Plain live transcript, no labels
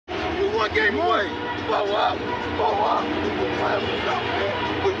game away. Blow up. We're playing for something,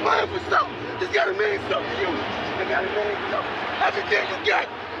 man. We're playing for something. This gotta mean something to you. It gotta mean something. Everything you got.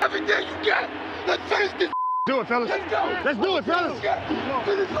 Everything you got. Let's finish this. Do it, fellas. Let's go. Let's do it, fellas.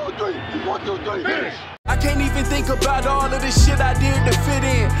 Finish 2, 3. 1, 2, 3. Finish. I can't even think about all of the shit I did to fit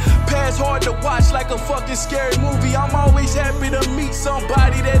in. Past hard to watch like a fucking scary movie. I'm always happy to meet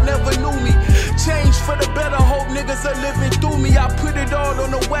somebody that never knew me. Change for the better, hope niggas are living through me. I put it all on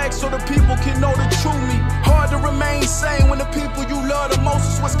the wax so the people can know the true me. Hard to remain sane when the people you love the most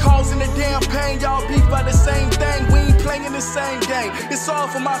is what's causing the damn pain. Y'all beef by the same thing, we ain't playing the same game. It's all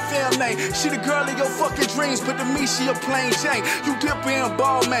for my family. She the girl of your fucking dreams, but to me she a plain Jane. You dipper and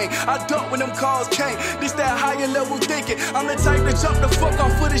ball man, I dump when them calls came. This that higher level thinking. I'm the type to jump the fuck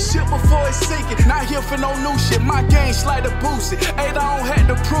off of the shit before it's sinking. Not here for no new shit, my game slight to boost it. Ain't I don't have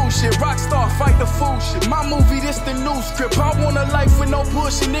to prove shit, Rockstar fight the fool shit. My movie, this the new script. I want a life with no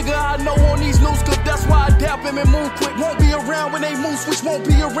bullshit, nigga. I know on these news clips, that's why I dap him and move quick. Won't be around when they move switch, won't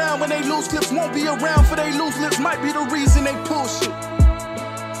be around when they lose clips, won't be around for they lose lips. Might be the reason they pull shit.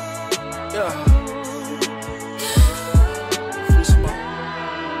 Yeah.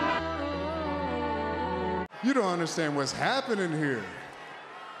 You don't understand what's happening here.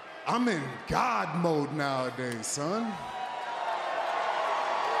 I'm in God mode nowadays, son.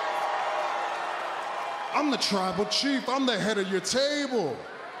 I'm the tribal chief. I'm the head of your table.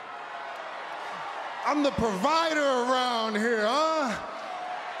 I'm the provider around here, huh?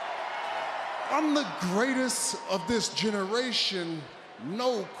 I'm the greatest of this generation,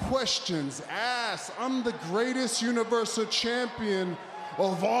 no questions asked. I'm the greatest universal champion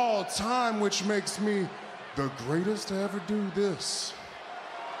of all time, which makes me the greatest to ever do this.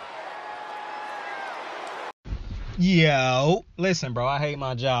 Yo, listen, bro, I hate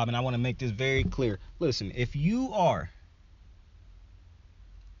my job, and I want to make this very clear. Listen, if you are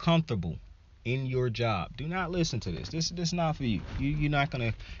comfortable in your job, do not listen to this. This is not for you. You're not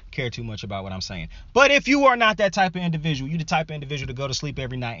going to care too much about what I'm saying. But if you are not that type of individual, you're the type of individual to go to sleep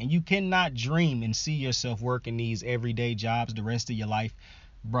every night, and you cannot dream and see yourself working these everyday jobs the rest of your life,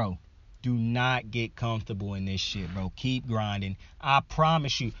 bro, do not get comfortable in this shit, bro. Keep grinding. I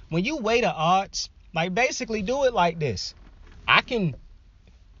promise you, when you weigh the odds, like, basically do it like this. I can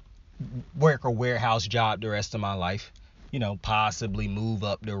work a warehouse job the rest of my life, you know, possibly move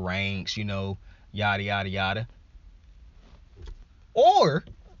up the ranks, you know, yada, yada, yada. Or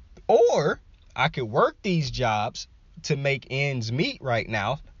I could work these jobs to make ends meet right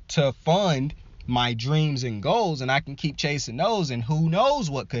now, to fund my dreams and goals, and I can keep chasing those, and who knows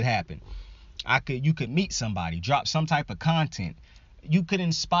what could happen. You could meet somebody, drop some type of content. You could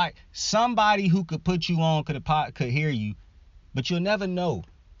inspire somebody who could put you on, could hear you, but you'll never know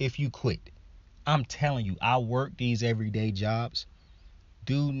if you quit. I'm telling you, I work these everyday jobs.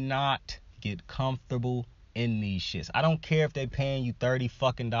 Do not get comfortable in these shits. I don't care if they're paying you $30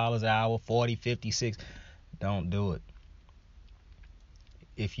 fucking an hour, 40, 50, 60. Don't do it.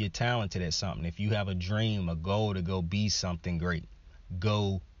 If you're talented at something, if you have a dream, a goal to go be something great,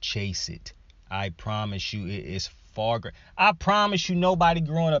 go chase it. I promise you, it is far great. I promise you, nobody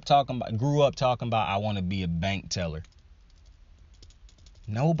grew up talking about I want to be a bank teller.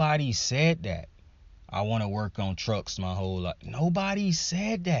 Nobody said that. I want to work on trucks my whole life. Nobody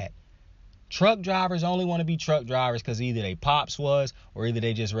said that. Truck drivers only want to be truck drivers because either they pops was, or either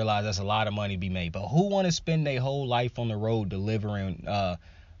they just realize that's a lot of money to be made. But who want to spend their whole life on the road delivering a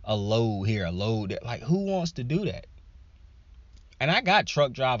load here, a load there? Like, who wants to do that? And I got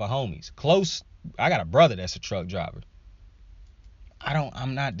truck driver homies. Close. I got a brother that's a truck driver.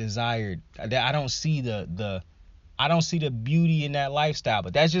 I'm not desired. I don't see the beauty in that lifestyle,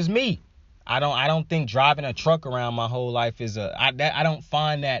 but that's just me. I don't think driving a truck around my whole life is I don't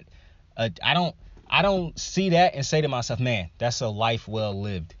find that I don't see that and say to myself, man, that's a life well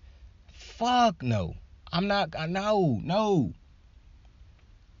lived. Fuck no. No.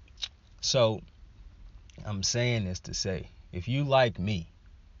 So I'm saying this to say, if you like me,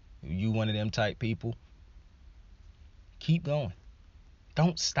 if you one of them type people, keep going.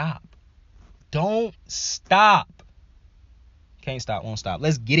 Don't stop. Don't stop. Can't stop, won't stop.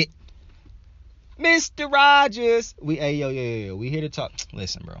 Let's get it. Mr. Rodgers. We here to talk.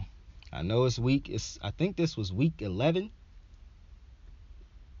 Listen, bro. I know it's week. I think this was week 11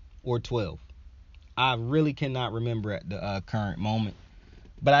 or 12. I really cannot remember at the current moment.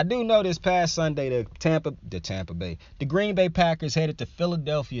 But I do know this past Sunday, the Green Bay Packers headed to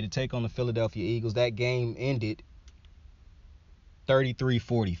Philadelphia to take on the Philadelphia Eagles. That game ended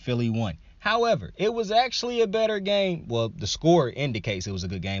 33-40. Philly won. However, it was actually a better game. Well, the score indicates it was a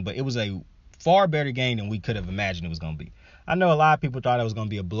good game, but it was a far better game than we could have imagined it was going to be. I know a lot of people thought it was going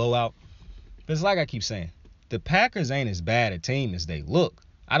to be a blowout. Because like I keep saying, the Packers ain't as bad a team as they look.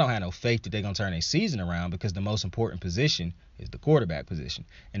 I don't have no faith that they're going to turn their season around because the most important position is the quarterback position.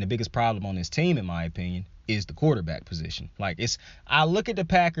 And the biggest problem on this team, in my opinion, is the quarterback position. I look at the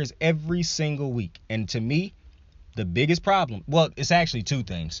Packers every single week. And to me, the biggest problem, well, it's actually two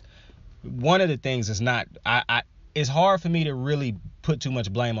things. One of the things is not, it's hard for me to really put too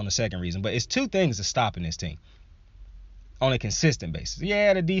much blame on the second reason, but it's two things that's stopping this team on a consistent basis.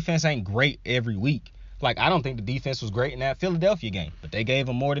 Yeah, the defense ain't great every week. I don't think the defense was great in that Philadelphia game, but they gave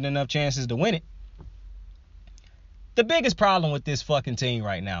them more than enough chances to win it. The biggest problem with this fucking team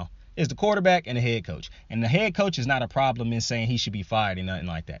right now is the quarterback and the head coach. And the head coach is not a problem in saying he should be fired or nothing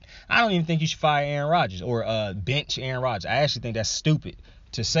like that. I don't even think you should fire Aaron Rodgers or bench Aaron Rodgers. I actually think that's stupid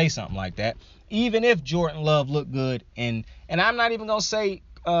to say something like that. Even if Jordan Love looked good, and I'm not even going to say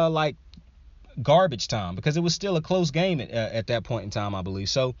garbage time, because it was still a close game at that point in time, I believe.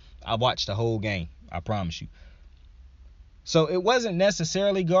 So I watched the whole game. I promise you. So it wasn't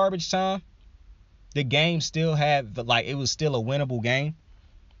necessarily garbage time. The game still had, it was still a winnable game.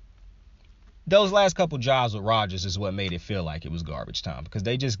 Those last couple drives with Rodgers is what made it feel like it was garbage time, because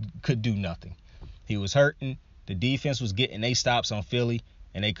they just could do nothing. He was hurting. The defense was getting they stops on Philly,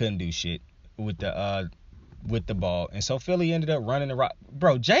 and they couldn't do shit with the ball. And so Philly ended up running the rock.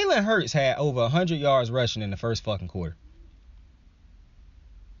 Bro, Jalen Hurts had over 100 yards rushing in the first fucking quarter.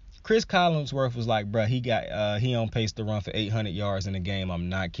 Chris Collinsworth was like, bro, he on pace to run for 800 yards in the game. I'm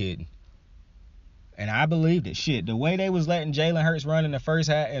not kidding. And I believed it. Shit, the way they was letting Jalen Hurts run in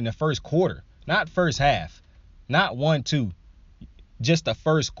the first quarter, not first half, not 1-2, just the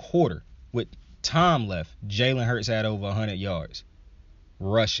first quarter with time left, Jalen Hurts had over 100 yards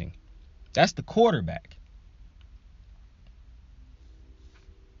rushing. That's the quarterback.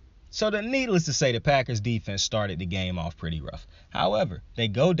 So needless to say, the Packers defense started the game off pretty rough. However, they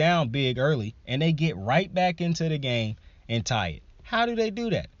go down big early, and they get right back into the game and tie it. How do they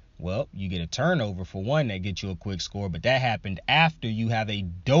do that? Well, you get a turnover for one that gets you a quick score, but that happened after you have a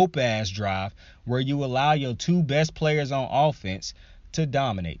dope-ass drive where you allow your two best players on offense to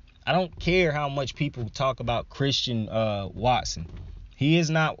dominate. I don't care how much people talk about Christian Watson. He is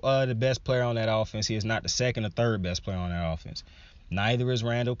not the best player on that offense. He is not the second or third best player on that offense. Neither is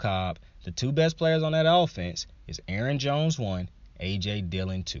Randall Cobb. The two best players on that offense is Aaron Jones 1, A.J.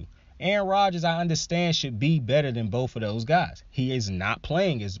 Dillon 2. Aaron Rodgers, I understand, should be better than both of those guys. He is not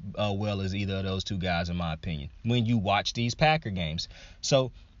playing as well as either of those two guys, in my opinion, when you watch these Packer games.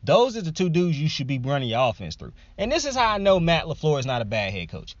 So those are the two dudes you should be running your offense through. And this is how I know Matt LaFleur is not a bad head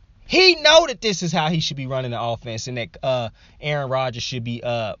coach. He know that this is how he should be running the offense, and that Aaron Rodgers should be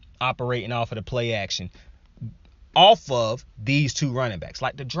operating off of the play action off of these two running backs.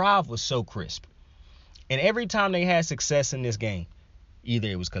 The drive was so crisp. And every time they had success in this game, either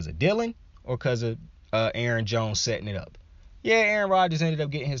it was because of Dillon or because of Aaron Jones setting it up. Yeah, Aaron Rodgers ended up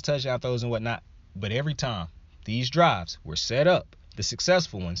getting his touchdown throws and whatnot, but every time these drives were set up, the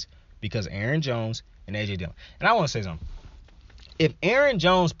successful ones, because Aaron Jones and A.J. Dillon. And I want to say something. If Aaron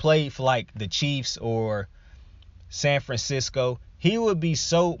Jones played for the Chiefs or San Francisco, he would be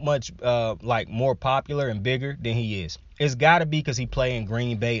so much more popular and bigger than he is. It's got to be because he played in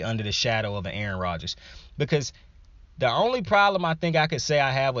Green Bay under the shadow of an Aaron Rodgers. Because the only problem I think I could say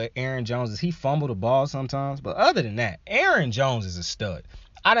I have with Aaron Jones is he fumbled the ball sometimes. But other than that, Aaron Jones is a stud.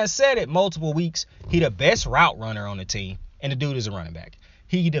 I done said it multiple weeks. He the best route runner on the team, and the dude is a running back.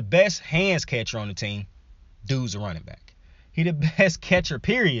 He the best hands catcher on the team, dude's a running back. He the best catcher,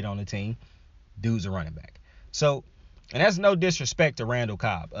 period, on the team, dude's a running back. So, and that's no disrespect to Randall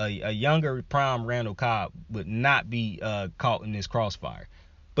Cobb. A younger prime Randall Cobb would not be caught in this crossfire.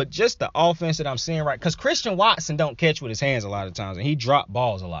 But just the offense that I'm seeing right, because Christian Watson don't catch with his hands a lot of times, and he dropped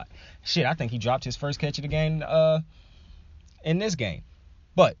balls a lot. Shit, I think he dropped his first catch of the game in this game.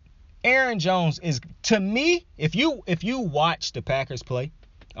 But Aaron Jones is, to me, if you watch the Packers play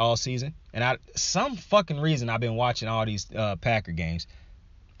all season, and some fucking reason I've been watching all these Packer games,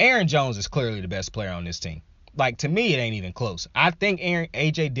 Aaron Jones is clearly the best player on this team. To me, it ain't even close. I think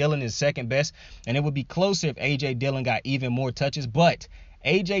A.J. Dillon is second best, and it would be closer if A.J. Dillon got even more touches. But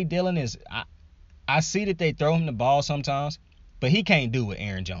A.J. Dillon is, I see that they throw him the ball sometimes, but he can't do what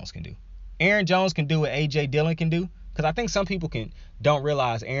Aaron Jones can do. Aaron Jones can do what A.J. Dillon can do, because I think some people don't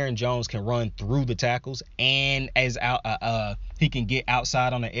realize Aaron Jones can run through the tackles, and he can get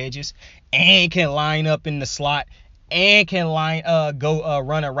outside on the edges, and can line up in the slot, and can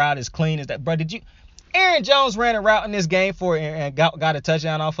run a route as clean as that. Bro, Aaron Jones ran a route in this game and got a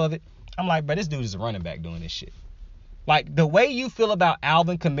touchdown off of it. I'm like, bro, this dude is a running back doing this shit. The way you feel about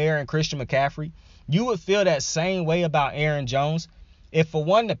Alvin Kamara and Christian McCaffrey, you would feel that same way about Aaron Jones if, for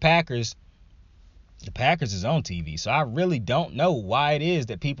one, the Packers The Packers is on TV, so I really don't know why it is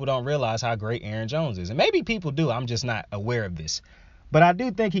that people don't realize how great Aaron Jones is. And maybe people do. I'm just not aware of this. But I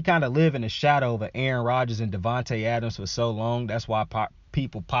do think he kind of lived in the shadow of Aaron Rodgers and Devontae Adams for so long. That's why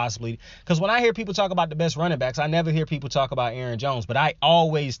people possibly... Because when I hear people talk about the best running backs, I never hear people talk about Aaron Jones. But I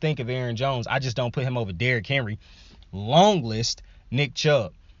always think of Aaron Jones. I just don't put him over Derrick Henry. Long list, Nick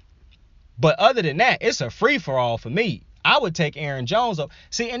Chubb. But other than that, it's a free-for-all for me. I would take Aaron Jones up.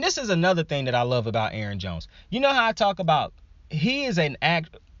 See, and this is another thing that I love about Aaron Jones. You know how I talk about he is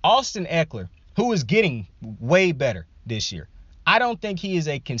Austin Eckler, who is getting way better this year. I don't think he is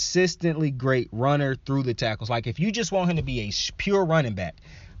a consistently great runner through the tackles. Like, if you just want him to be a pure running back,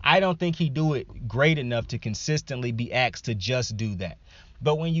 I don't think he do it great enough to consistently be asked to just do that.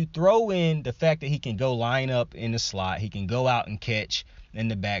 But when you throw in the fact that he can go line up in the slot, he can go out and catch in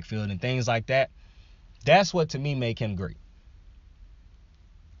the backfield and things like that, that's what, to me, make him great.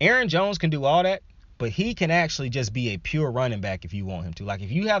 Aaron Jones can do all that, but he can actually just be a pure running back if you want him to. Like,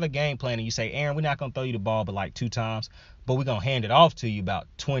 if you have a game plan and you say, Aaron, we're not going to throw you the ball but like 2 times, but we're going to hand it off to you about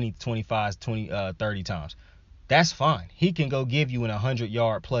 20, 25, 30 times. That's fine. He can go give you an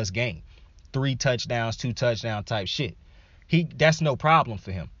 100-yard plus game. 3 touchdowns, 2 touchdown type shit. That's no problem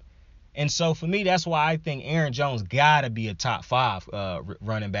for him. And so, for me, that's why I think Aaron Jones got to be a top 5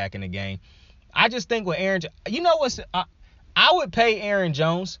 running back in the game. I just think with Aaron, you know what's, I would pay Aaron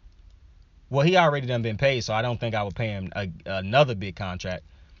Jones. Well, he already done been paid, so I don't think I would pay him another big contract.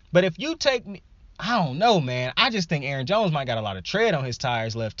 But if you take me, I don't know, man. I just think Aaron Jones might got a lot of tread on his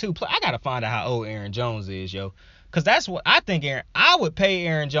tires left too. I got to find out how old Aaron Jones is, yo. Because that's what I think I would pay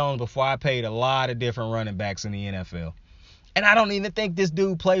Aaron Jones before I paid a lot of different running backs in the NFL. And I don't even think this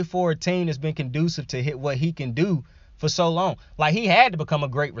dude played for a team that's been conducive to hit what he can do for so long. Like, he had to become a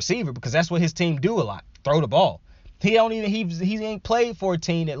great receiver because that's what his team do a lot, throw the ball. He ain't played for a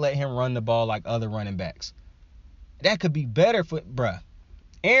team that let him run the ball like other running backs. That could be better for, bruh.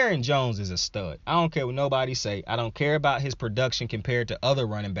 Aaron Jones is a stud. I don't care what nobody say. I don't care about his production compared to other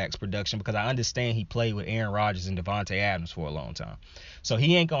running backs' production because I understand he played with Aaron Rodgers and Devontae Adams for a long time. So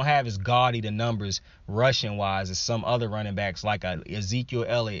he ain't going to have as gaudy the numbers rushing-wise as some other running backs like Ezekiel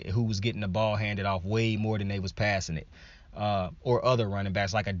Elliott, who was getting the ball handed off way more than they was passing it. Or other running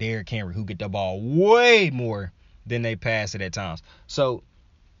backs like a Derrick Henry, who get the ball way more than they pass it at times. So,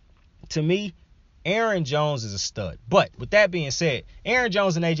 to me, Aaron Jones is a stud. But with that being said, Aaron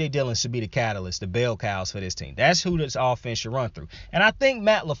Jones and A.J. Dillon should be the catalyst, the bell cows for this team. That's who this offense should run through. And I think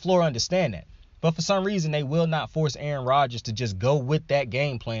Matt LaFleur understand that. But for some reason, they will not force Aaron Rodgers to just go with that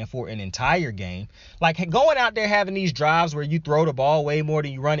game plan for an entire game. Like, going out there having these drives where you throw the ball way more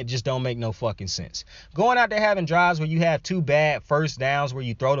than you run it just don't make no fucking sense. Going out there having drives where you have 2 bad first downs where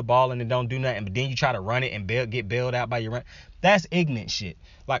you throw the ball and it don't do nothing, but then you try to run it and get bailed out by your run. That's ignorant shit.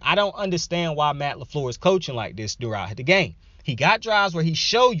 Like, I don't understand why Matt LaFleur is coaching like this throughout the game. He got drives where he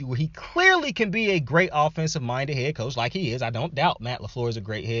showed you where he clearly can be a great offensive-minded head coach like he is. I don't doubt Matt LaFleur is a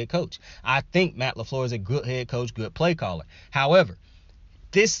great head coach. I think Matt LaFleur is a good head coach, good play caller. However,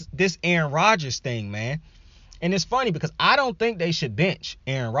 this Aaron Rodgers thing, man, and it's funny because I don't think they should bench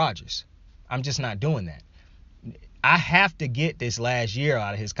Aaron Rodgers. I'm just not doing that. I have to get this last year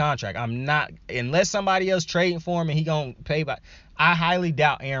out of his contract. I'm not, unless somebody else trading for him and he gonna pay by. I highly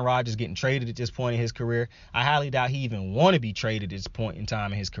doubt Aaron Rodgers getting traded at this point in his career. I highly doubt he even want to be traded at this point in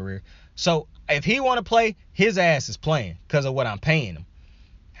time in his career. So if he want to play, his ass is playing because of what I'm paying him.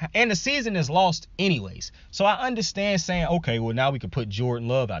 And the season is lost anyways. So I understand saying, okay, well, now we can put Jordan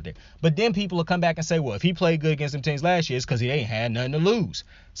Love out there. But then people will come back and say, well, if he played good against them teams last year, it's because he ain't had nothing to lose.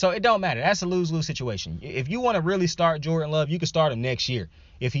 So it don't matter. That's a lose-lose situation. If you want to really start Jordan Love, you can start him next year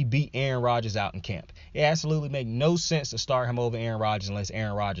if he beat Aaron Rodgers out in camp. It absolutely makes no sense to start him over Aaron Rodgers unless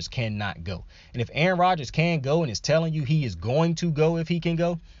Aaron Rodgers cannot go. And if Aaron Rodgers can go and is telling you he is going to go if he can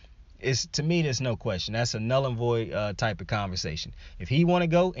go, to me, there's no question. That's a null and void type of conversation. If he want to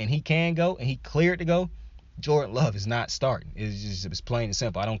go and he can go and he cleared to go, Jordan Love is not starting. It's plain and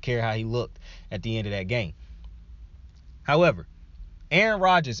simple. I don't care how he looked at the end of that game. However, Aaron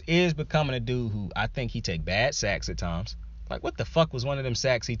Rodgers is becoming a dude who I think he take bad sacks at times. Like, what the fuck was one of them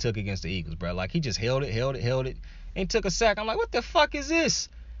sacks he took against the Eagles, bro? Like, he just held it, and took a sack. I'm like, what the fuck is this?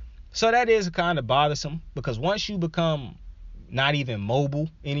 So that is kind of bothersome because once you become not even mobile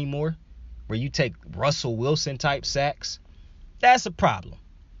anymore, where you take Russell Wilson type sacks, that's a problem.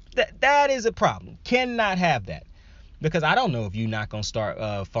 That is a problem. Cannot have that. Because I don't know if you're not going to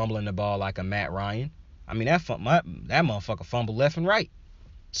start fumbling the ball like a Matt Ryan. I mean, that motherfucker fumbled left and right.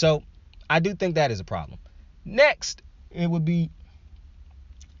 So I do think that is a problem. Next, it would be,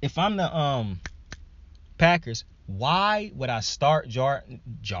 if I'm the Packers, Why would I start Jordan?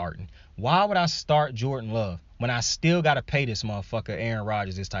 Why would I start Jordan Love when I still got to pay this motherfucker Aaron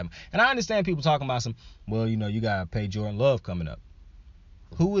Rodgers this time? And I understand people talking about you got to pay Jordan Love coming up.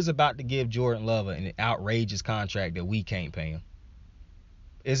 Who is about to give Jordan Love an outrageous contract that we can't pay him?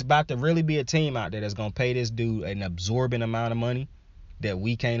 It's about to really be a team out there that's going to pay this dude an absorbent amount of money that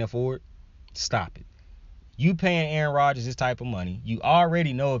we can't afford. Stop it. You paying Aaron Rodgers this type of money, you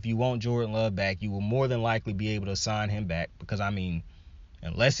already know if you want Jordan Love back, you will more than likely be able to sign him back because,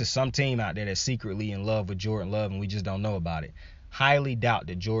 unless it's some team out there that's secretly in love with Jordan Love and we just don't know about it, highly doubt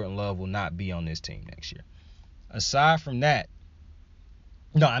that Jordan Love will not be on this team next year. Aside from that,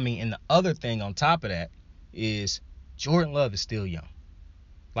 and the other thing on top of that is Jordan Love is still young.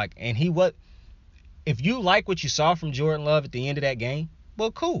 If you like what you saw from Jordan Love at the end of that game,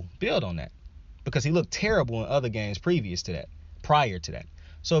 well, cool, build on that. Because he looked terrible in other games prior to that.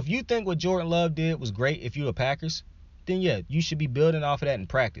 So if you think what Jordan Love did was great if you're the Packers, then yeah, you should be building off of that in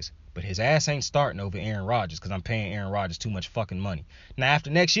practice. But his ass ain't starting over Aaron Rodgers because I'm paying Aaron Rodgers too much fucking money. Now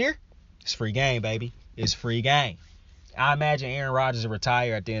after next year, it's free game, baby. It's free game. I imagine Aaron Rodgers will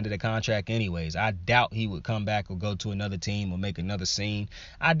retire at the end of the contract anyways. I doubt he would come back or go to another team or make another scene.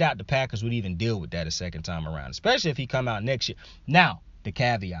 I doubt the Packers would even deal with that a second time around, especially if he come out next year. Now, the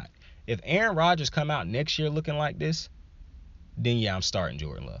caveat. If Aaron Rodgers come out next year looking like this, then yeah, I'm starting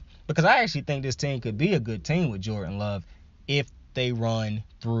Jordan Love. Because I actually think this team could be a good team with Jordan Love if they run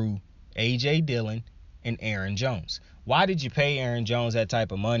through A.J. Dillon and Aaron Jones. Why did you pay Aaron Jones that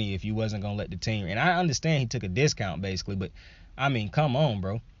type of money if you wasn't going to let the team? And I understand he took a discount basically, but come on,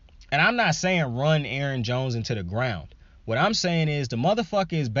 bro. And I'm not saying run Aaron Jones into the ground. What I'm saying is the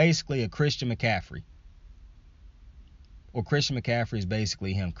motherfucker is basically a Christian McCaffrey. Or Christian McCaffrey is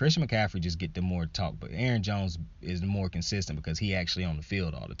basically him. Christian McCaffrey just get the more talk, but Aaron Jones is more consistent because he actually on the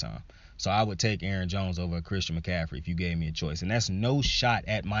field all the time. So I would take Aaron Jones over Christian McCaffrey if you gave me a choice. And that's no shot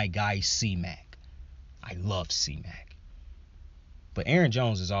at my guy C-Mac. I love C-Mac. But Aaron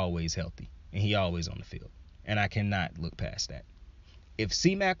Jones is always healthy, and he always on the field. And I cannot look past that. If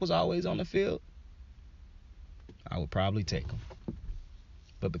C-Mac was always on the field, I would probably take him.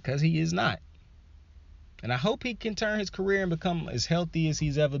 But because he is not, and I hope he can turn his career and become as healthy as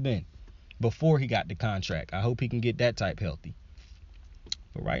he's ever been before he got the contract. I hope he can get that type healthy.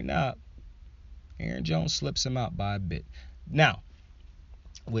 But right now, Aaron Jones slips him out by a bit. Now,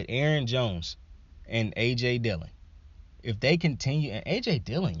 with Aaron Jones and A.J. Dillon, if they continue, and A.J.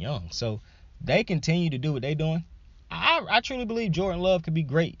 Dillon young, so they continue to do what they're doing, I truly believe Jordan Love could be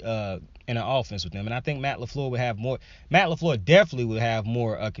great in an offense with them. And I think Matt LaFleur would have more. Matt LaFleur definitely would have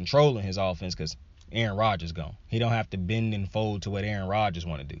more control in his offense because Aaron Rodgers gone. He don't have to bend and fold to what Aaron Rodgers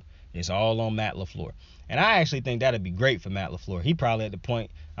want to do. It's all on Matt LaFleur. And I actually think that'd be great for Matt LaFleur. He probably at the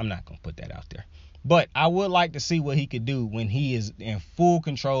point, I'm not going to put that out there. But I would like to see what he could do when he is in full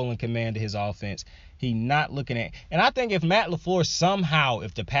control and command of his offense. He not looking at, and I think if Matt LaFleur somehow,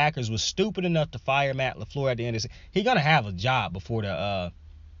 if the Packers was stupid enough to fire Matt LaFleur at the end of the season, he's going to have a job before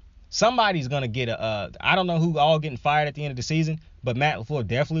somebody's going to get I don't know who all getting fired at the end of the season, but Matt LaFleur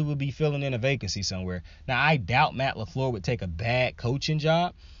definitely would be filling in a vacancy somewhere. Now, I doubt Matt LaFleur would take a bad coaching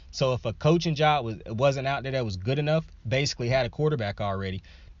job. So if a coaching job wasn't out there that was good enough, basically had a quarterback already.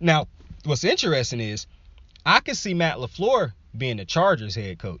 Now, what's interesting is I could see Matt LaFleur being the Chargers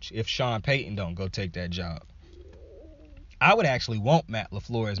head coach if Sean Payton don't go take that job. I would actually want Matt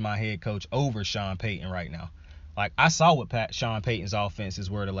LaFleur as my head coach over Sean Payton right now. Like, I saw what Sean Payton's offenses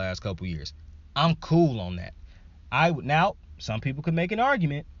were the last couple years. I'm cool on that. Now, some people could make an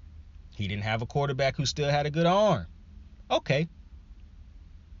argument. He didn't have a quarterback who still had a good arm. Okay.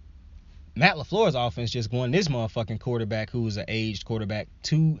 Matt LaFleur's offense just won this motherfucking quarterback who was an aged quarterback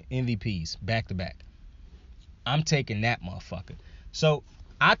 2 MVPs back-to-back. I'm taking that motherfucker. So,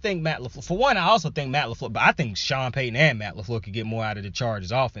 I think Matt LaFleur, for one, I also think Matt LaFleur, but I think Sean Payton and Matt LaFleur could get more out of the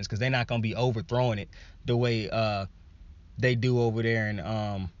Chargers offense because they're not going to be overthrowing it the way they do over there in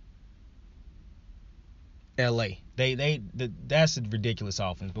LA. That's a ridiculous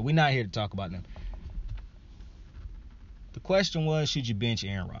offense, but we're not here to talk about them. The question was, should you bench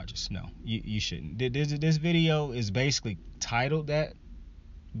Aaron Rodgers? No, you shouldn't. This video is basically titled that,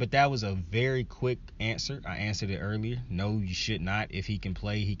 but that was a very quick answer. I answered it earlier. No, you should not. If he can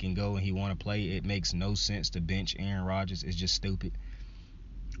play, he can go, and he want to play. It makes no sense to bench Aaron Rodgers. It's just stupid.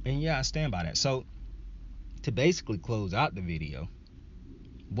 And yeah, I stand by that. So, to basically close out the video,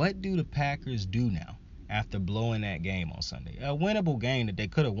 what do the Packers do now after blowing that game on Sunday? A winnable game that they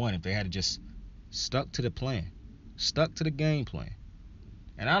could have won if they had just stuck to the plan. Stuck to the game plan.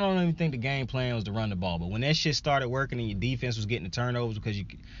 And I don't even think the game plan was to run the ball. But when that shit started working and your defense was getting the turnovers,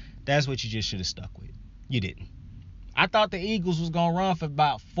 that's what you just should have stuck with. You didn't. I thought the Eagles was gonna run for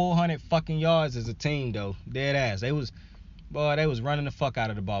about 400 fucking yards as a team, though. Dead ass. They was running the fuck out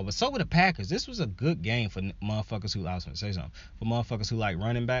of the ball. But so were the Packers. This was a good game for motherfuckers who, I was gonna say something, for motherfuckers who like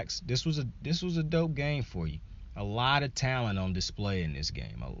running backs. This was a dope game for you. A lot of talent on display in this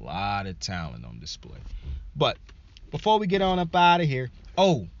game. A lot of talent on display. But before we get on up out of here,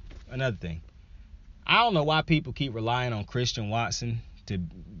 another thing. I don't know why people keep relying on Christian Watson to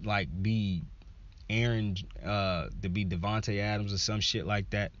like be Aaron, to be Devontae Adams or some shit like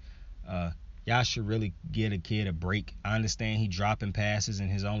that. Y'all should really get a kid a break. I understand he dropping passes and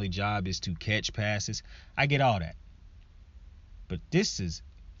his only job is to catch passes. I get all that. But this is,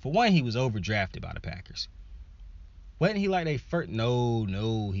 for one, he was overdrafted by the Packers. Wasn't he like they first?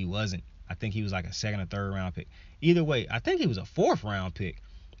 No, he wasn't. I think he was like a second or third round pick. Either way, I think he was a fourth round pick.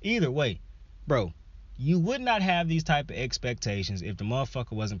 Either way, bro, you would not have these type of expectations if the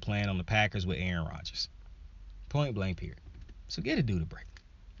motherfucker wasn't playing on the Packers with Aaron Rodgers. Point blank period. So get a dude a break.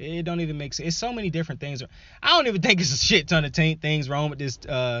 It don't even make sense. It's so many different things. I don't even think it's a shit ton of things wrong with this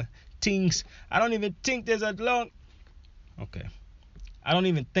teams. I don't even think there's a long... Okay. I don't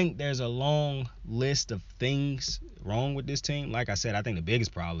even think there's a long list of things wrong with this team. Like I said, I think the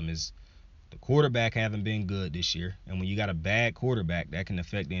biggest problem is the quarterback haven't been good this year. And when you got a bad quarterback, that can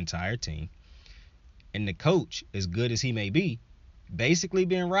affect the entire team. And the coach, as good as he may be, basically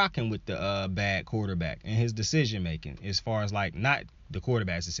been rocking with the bad quarterback and his decision making, as far as like not the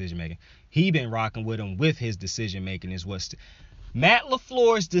quarterback's decision making. He been rocking with him with his decision making is what's Matt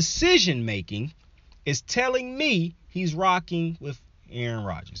LaFleur's decision making is telling me he's rocking with Aaron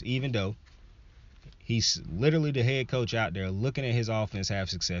Rodgers, even though he's literally the head coach out there looking at his offense have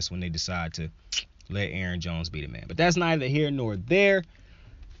success when they decide to let Aaron Jones be the man. But that's neither here nor there.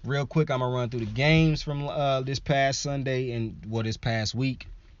 Real quick, I'm going to run through the games from this past Sunday and this past week.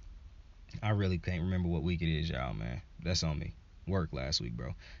 I really can't remember what week it is, y'all, man. That's on me. Work last week,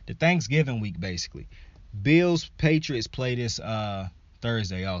 bro. The Thanksgiving week, basically. Bills, Patriots play this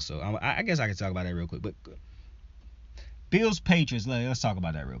Thursday also. I guess I can talk about that real quick. But Bills, Patriots, let's talk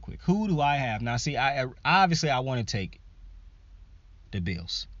about that real quick. Who do I have? Now, see, I obviously want to take the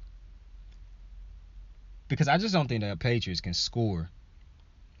Bills. Because I just don't think the Patriots can score.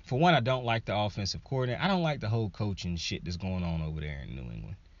 For one, I don't like the offensive coordinator. I don't like the whole coaching shit that's going on over there in New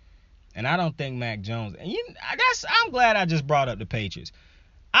England. And I don't think Mac Jones... And I'm glad I just brought up the Patriots.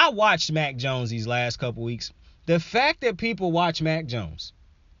 I watched Mac Jones these last couple weeks. The fact that people watch Mac Jones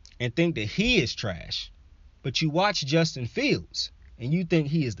and think that he is trash, but you watch Justin Fields and you think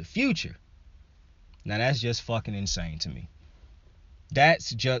he is the future. Now that's just fucking insane to me.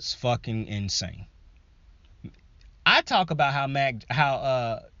 That's just fucking insane. I talk about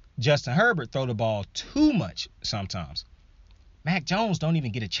how Justin Herbert throw the ball too much sometimes. Mac Jones don't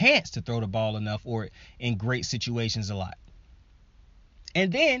even get a chance to throw the ball enough or in great situations a lot.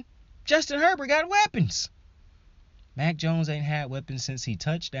 And then Justin Herbert got weapons. Mac Jones ain't had weapons since he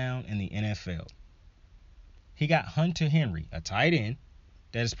touched down in the NFL. He got Hunter Henry, a tight end,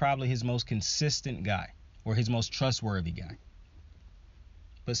 that is probably his most consistent guy or his most trustworthy guy.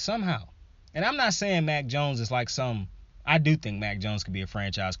 But somehow, and I'm not saying Mac Jones is like I do think Mac Jones could be a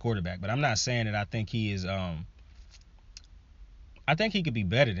franchise quarterback, but I'm not saying that I think he is, I think he could be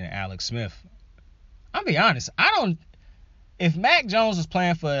better than Alex Smith. I'll be honest, if Mac Jones was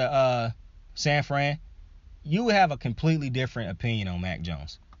playing for San Fran, you would have a completely different opinion on Mac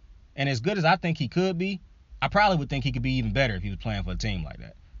Jones. And as good as I think he could be, I probably would think he could be even better if he was playing for a team like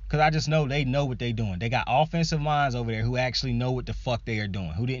that. Because I just know they know what they're doing. They got offensive minds over there who actually know what the fuck they are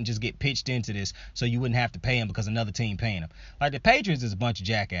doing, who didn't just get pitched into this so you wouldn't have to pay them because another team paying them. Like the Patriots is a bunch of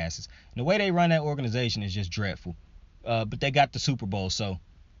jackasses. And the way they run that organization is just dreadful. But they got the Super Bowl, so,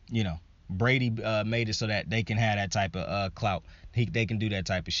 Brady made it so that they can have that type of clout. They can do that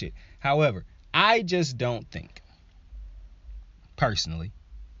type of shit. However, I just don't think, personally,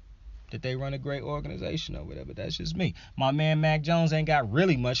 that they run a great organization over there, but that's just me. My man Mac Jones ain't got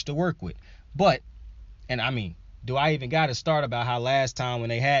really much to work with. But, and I mean, do I even got to start about how last time when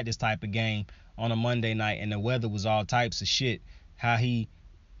they had this type of game on a Monday night and the weather was all types of shit, how he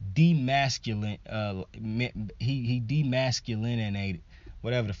demasculinated,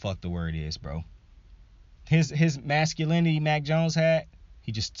 whatever the fuck the word is, bro. His masculinity Mac Jones had,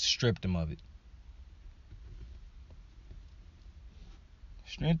 he just stripped him of it.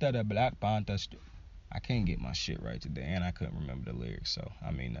 Strength of the Black Panther. I can't get my shit right today, and I couldn't remember the lyrics, so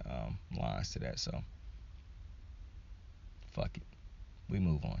I mean the lines to that. So fuck it, we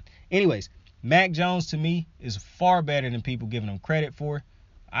move on. Anyways, Mac Jones to me is far better than people giving him credit for.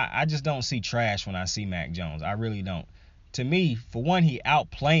 I just don't see trash when I see Mac Jones. I really don't. To me, for one, he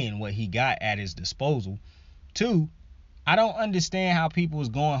outplaying what he got at his disposal. Two, I don't understand how people was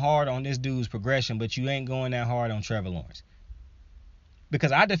going hard on this dude's progression, but you ain't going that hard on Trevor Lawrence.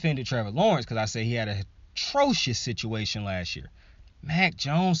 Because I defended Trevor Lawrence because I said he had an atrocious situation last year. Mac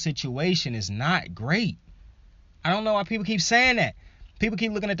Jones' situation is not great. I don't know why people keep saying that. People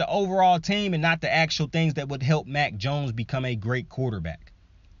keep looking at the overall team and not the actual things that would help Mac Jones become a great quarterback.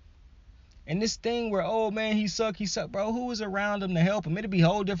 And this thing where, oh man, he suck, bro. Who was around him to help him? It'd be a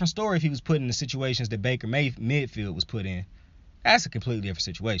whole different story if he was put in the situations that Baker Mayfield was put in. That's a completely different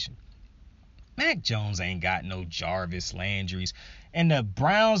situation. Mac Jones ain't got no Jarvis Landry's. And the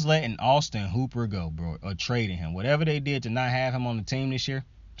Browns letting Austin Hooper go, bro, or trading him. Whatever they did to not have him on the team this year,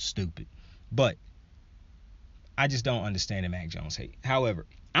 stupid. But I just don't understand the Mac Jones hate. However,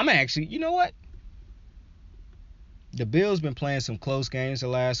 I'm actually, you know what? The Bills been playing some close games the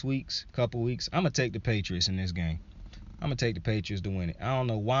last couple weeks. I'm going to take the Patriots in this game. I'm going to take the Patriots to win it. I don't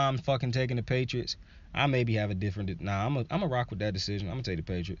know why I'm fucking taking the Patriots. I maybe have a different... Nah, I'm going to rock with that decision. I'm going to take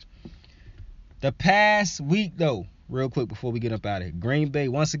the Patriots. The past week, though, real quick before we get up out of here. Green Bay,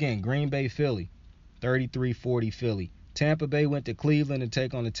 Philly. 33-40 Philly. Tampa Bay went to Cleveland to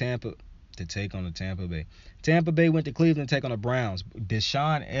take on the Tampa Bay. Tampa Bay went to Cleveland to take on the Browns.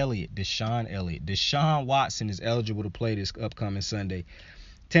 Deshaun Watson is eligible to play this upcoming Sunday.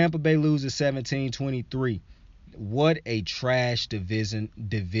 Tampa Bay loses 17-23. What a trash division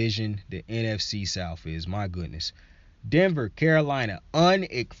the NFC South is. My goodness. Denver, Carolina,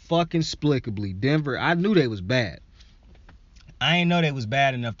 unexplicably. Denver, I knew they was bad. I ain't know they was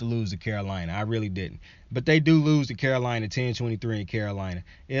bad enough to lose to Carolina. I really didn't. But they do lose to Carolina 10-23 in Carolina.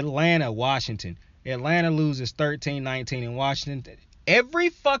 Atlanta, Washington. Atlanta loses 13-19 in Washington. Every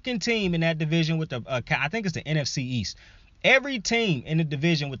fucking team in that division with the, I think it's the NFC East. Every team in the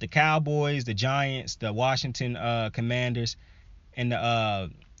division with the Cowboys, the Giants, the Washington Commanders, and the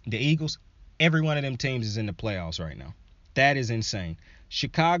Eagles, every one of them teams is in the playoffs right now. That is insane.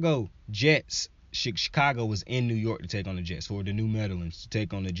 Chicago Jets. Chicago was in New York to take on the Jets, for the New Netherlands to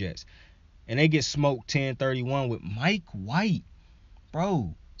take on the Jets. And they get smoked 10-31 with Mike White.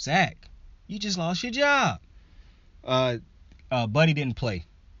 Bro, Zach, you just lost your job. Buddy didn't play.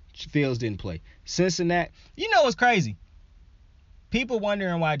 Fields didn't play. Cincinnati, you know what's crazy? People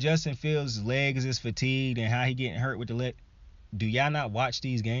wondering why Justin Fields' legs is fatigued and how he getting hurt with the leg. Do y'all not watch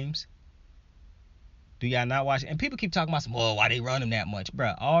these games? Do y'all not watch it? And people keep talking about, well, why they run him that much?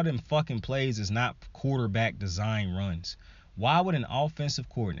 Bruh, all them fucking plays is not quarterback design runs. Why would an offensive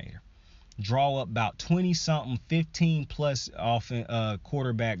coordinator draw up about 20-something, 15-plus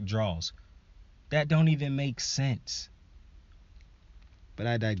quarterback draws? That don't even make sense. But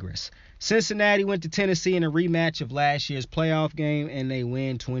I digress. Cincinnati went to Tennessee in a rematch of last year's playoff game, and they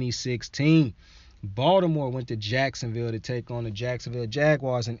win 2016. Baltimore went to Jacksonville to take on the Jacksonville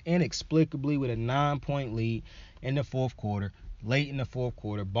Jaguars, and inexplicably with a 9-point lead in the fourth quarter, late in the fourth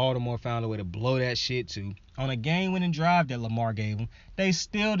quarter, Baltimore found a way to blow that shit too. On a game-winning drive that Lamar gave them, they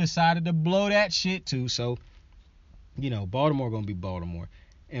still decided to blow that shit too. So, Baltimore going to be Baltimore.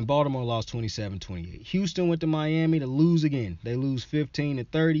 And Baltimore lost 27-28. Houston went to Miami to lose again. They lose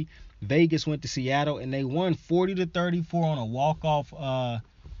 15-30. Vegas went to Seattle, and they won 40-34 on a walk-off on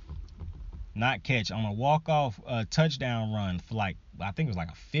a walk-off touchdown run for I think it was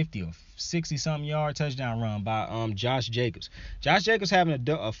a 50 or 60-something yard touchdown run by Josh Jacobs. Josh Jacobs having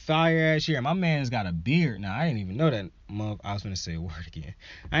a fire-ass year. My man's got a beard. Now, I didn't even know that. I was going to say a word again.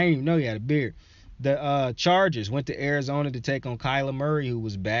 I didn't even know he had a beard. The Chargers went to Arizona to take on Kyler Murray, who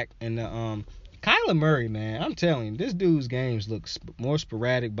was back. And Kyler Murray, man, I'm telling you, this dude's games look more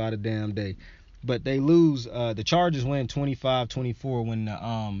sporadic by the damn day. But they lose. The Chargers win 25-24 when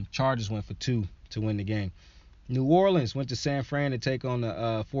the Chargers went for 2 to win the game. New Orleans went to San Fran to take on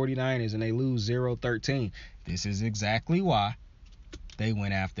the 49ers, and they lose 0-13. This is exactly why they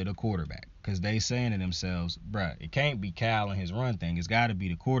went after the quarterback. Because they saying to themselves, bruh, it can't be Cal and his run thing. It's got to be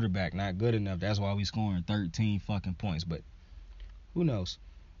the quarterback not good enough. That's why we scoring 13 fucking points. But who knows?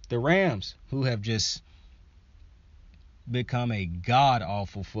 The Rams, who have just become a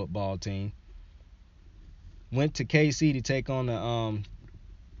god-awful football team, went to KC to take on the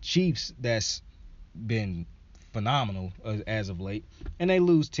Chiefs that's been phenomenal as of late. And they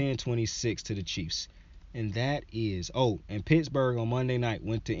lose 10-26 to the Chiefs. And that is... Oh, and Pittsburgh on Monday night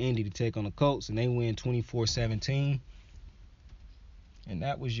went to Indy to take on the Colts, and they win 24-17. And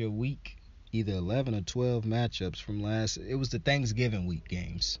that was your week. Either 11 or 12 matchups from last... It was the Thanksgiving week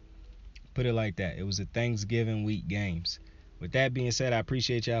games. Put it like that. It was the Thanksgiving week games. With that being said, I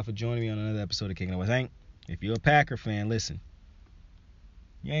appreciate y'all for joining me on another episode of Kicking It With Hank. If you're a Packer fan, listen.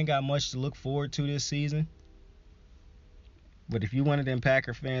 You ain't got much to look forward to this season. But if you one of them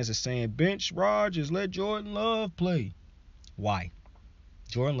Packer fans that's saying, bench Rodgers, let Jordan Love play, Why?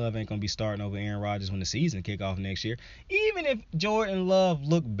 Jordan Love ain't going to be starting over Aaron Rodgers when the season kick off next year. Even if Jordan Love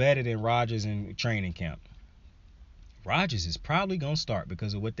look better than Rodgers in training camp, Rodgers is probably going to start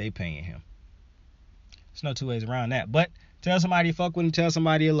because of what they paying him. There's no two ways around that. But tell somebody you fuck with him. Tell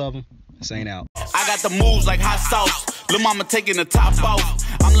somebody you love him. This ain't out. I got the moves like hot sauce. Lil' mama taking the top off.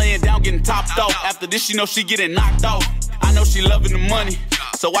 I'm laying down getting topped off. After this, you know she getting knocked off. I know she loving the money,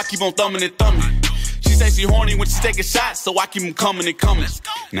 so I keep on thumbing and thumbing. She say she horny when she taking shots, so I keep them coming and coming.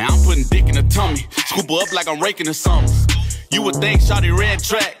 Now I'm putting dick in her tummy. Scoop her up like I'm raking her something. You would think shawty red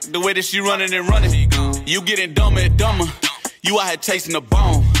track, the way that she running and running. You getting dumber and dumber. You out here chasing the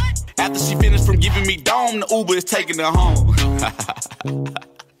bone. After she finished from giving me dome, the Uber is taking her home.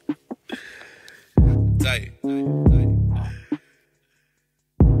 Hey.